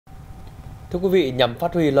Thưa quý vị, nhằm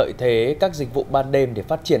phát huy lợi thế các dịch vụ ban đêm để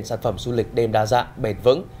phát triển sản phẩm du lịch đêm đa dạng, bền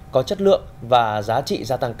vững, có chất lượng và giá trị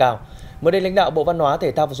gia tăng cao, mới đây lãnh đạo Bộ Văn hóa,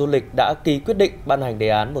 Thể thao và Du lịch đã ký quyết định ban hành đề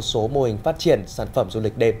án một số mô hình phát triển sản phẩm du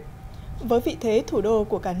lịch đêm. Với vị thế thủ đô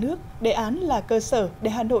của cả nước, đề án là cơ sở để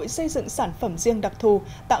Hà Nội xây dựng sản phẩm riêng đặc thù,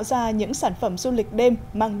 tạo ra những sản phẩm du lịch đêm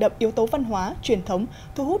mang đậm yếu tố văn hóa, truyền thống,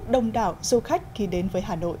 thu hút đông đảo du khách khi đến với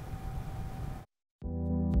Hà Nội.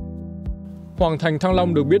 Hoàng thành Thăng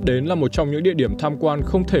Long được biết đến là một trong những địa điểm tham quan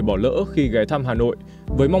không thể bỏ lỡ khi ghé thăm Hà Nội.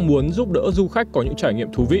 Với mong muốn giúp đỡ du khách có những trải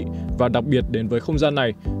nghiệm thú vị và đặc biệt đến với không gian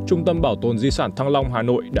này, Trung tâm Bảo tồn Di sản Thăng Long Hà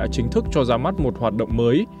Nội đã chính thức cho ra mắt một hoạt động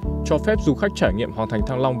mới, cho phép du khách trải nghiệm Hoàng thành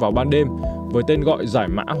Thăng Long vào ban đêm với tên gọi Giải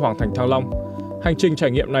mã Hoàng thành Thăng Long. Hành trình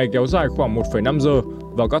trải nghiệm này kéo dài khoảng 1,5 giờ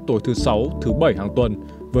vào các tối thứ 6, thứ 7 hàng tuần,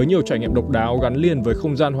 với nhiều trải nghiệm độc đáo gắn liền với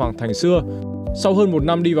không gian Hoàng thành xưa. Sau hơn 1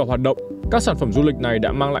 năm đi vào hoạt động, các sản phẩm du lịch này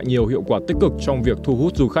đã mang lại nhiều hiệu quả tích cực trong việc thu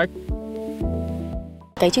hút du khách.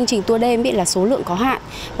 Cái chương trình tour đêm là số lượng có hạn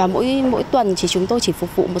và mỗi tuần chúng tôi chỉ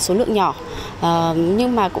phục vụ một số lượng nhỏ,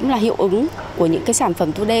 nhưng mà cũng là hiệu ứng của những cái sản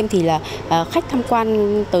phẩm tour đêm thì là khách tham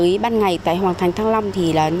quan tới ban ngày tại Hoàng thành Thăng Long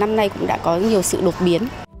thì là năm nay cũng đã có nhiều sự đột biến.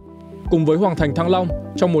 Cùng với Hoàng thành Thăng Long,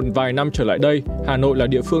 trong một vài năm trở lại đây, Hà Nội là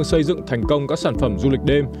địa phương xây dựng thành công các sản phẩm du lịch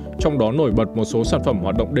đêm, trong đó nổi bật một số sản phẩm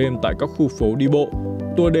hoạt động đêm tại các khu phố đi bộ,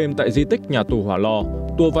 tour đêm tại di tích Nhà tù Hỏa Lò,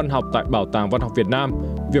 tour văn học tại Bảo tàng Văn học Việt Nam.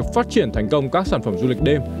 Việc phát triển thành công các sản phẩm du lịch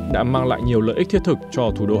đêm đã mang lại nhiều lợi ích thiết thực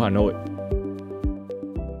cho thủ đô Hà Nội.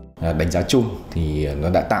 Đánh giá chung thì nó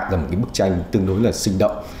đã tạo ra một cái bức tranh tương đối là sinh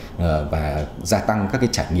động và gia tăng các cái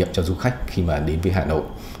trải nghiệm cho du khách khi mà đến với Hà Nội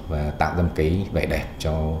và tạo ra một cái vẻ đẹp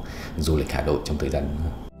cho du lịch Hà Nội trong thời gian.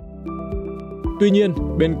 Tuy nhiên,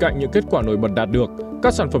 bên cạnh những kết quả nổi bật đạt được,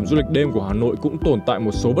 các sản phẩm du lịch đêm của Hà Nội cũng tồn tại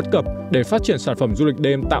một số bất cập. Để phát triển sản phẩm du lịch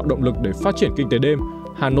đêm tạo động lực để phát triển kinh tế đêm,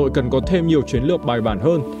 Hà Nội cần có thêm nhiều chiến lược bài bản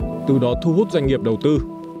hơn, từ đó thu hút doanh nghiệp đầu tư.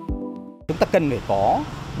 Chúng ta cần phải có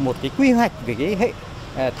một cái quy hoạch về cái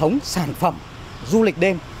hệ thống sản phẩm du lịch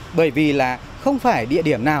đêm, bởi vì là không phải địa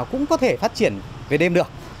điểm nào cũng có thể phát triển về đêm được.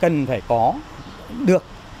 Cần phải có được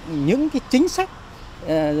những cái chính sách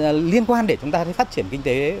liên quan để chúng ta phát triển kinh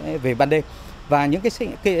tế về ban đêm. Và những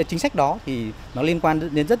cái chính sách đó thì nó liên quan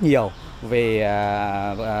đến rất nhiều về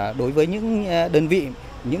đối với những đơn vị,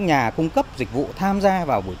 những nhà cung cấp dịch vụ tham gia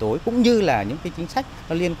vào buổi tối, cũng như là những cái chính sách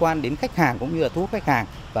nó liên quan đến khách hàng cũng như là thu hút khách hàng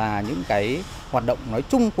và những cái hoạt động nói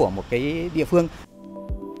chung của một cái địa phương.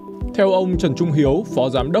 Theo ông Trần Trung Hiếu, Phó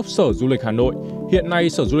Giám đốc Sở Du lịch Hà Nội, hiện nay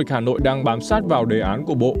Sở Du lịch Hà Nội đang bám sát vào đề án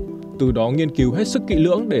của Bộ, từ đó nghiên cứu hết sức kỹ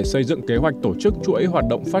lưỡng để xây dựng kế hoạch tổ chức chuỗi hoạt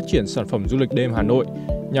động phát triển sản phẩm du lịch đêm Hà Nội,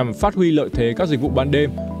 nhằm phát huy lợi thế các dịch vụ ban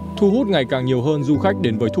đêm, thu hút ngày càng nhiều hơn du khách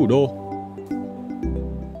đến với thủ đô.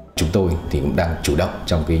 Chúng tôi thì cũng đang chủ động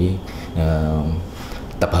trong cái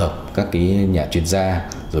tập hợp các cái nhà chuyên gia,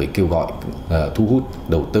 rồi kêu gọi thu hút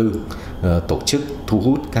đầu tư, tổ chức thu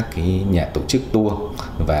hút các cái nhà tổ chức tour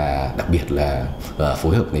và đặc biệt là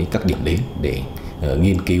phối hợp với các điểm đến để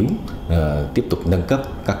nghiên cứu, tiếp tục nâng cấp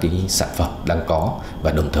các cái sản phẩm đang có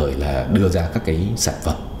và đồng thời là đưa ra các cái sản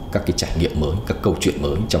phẩm, các cái trải nghiệm mới, các câu chuyện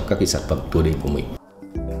mới trong các cái sản phẩm tour đêm của mình.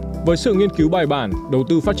 Với sự nghiên cứu bài bản, đầu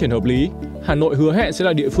tư phát triển hợp lý, Hà Nội hứa hẹn sẽ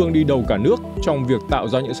là địa phương đi đầu cả nước trong việc tạo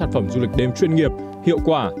ra những sản phẩm du lịch đêm chuyên nghiệp, hiệu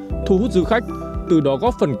quả, thu hút du khách, từ đó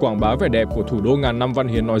góp phần quảng bá vẻ đẹp của thủ đô ngàn năm văn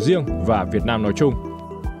hiến nói riêng và Việt Nam nói chung.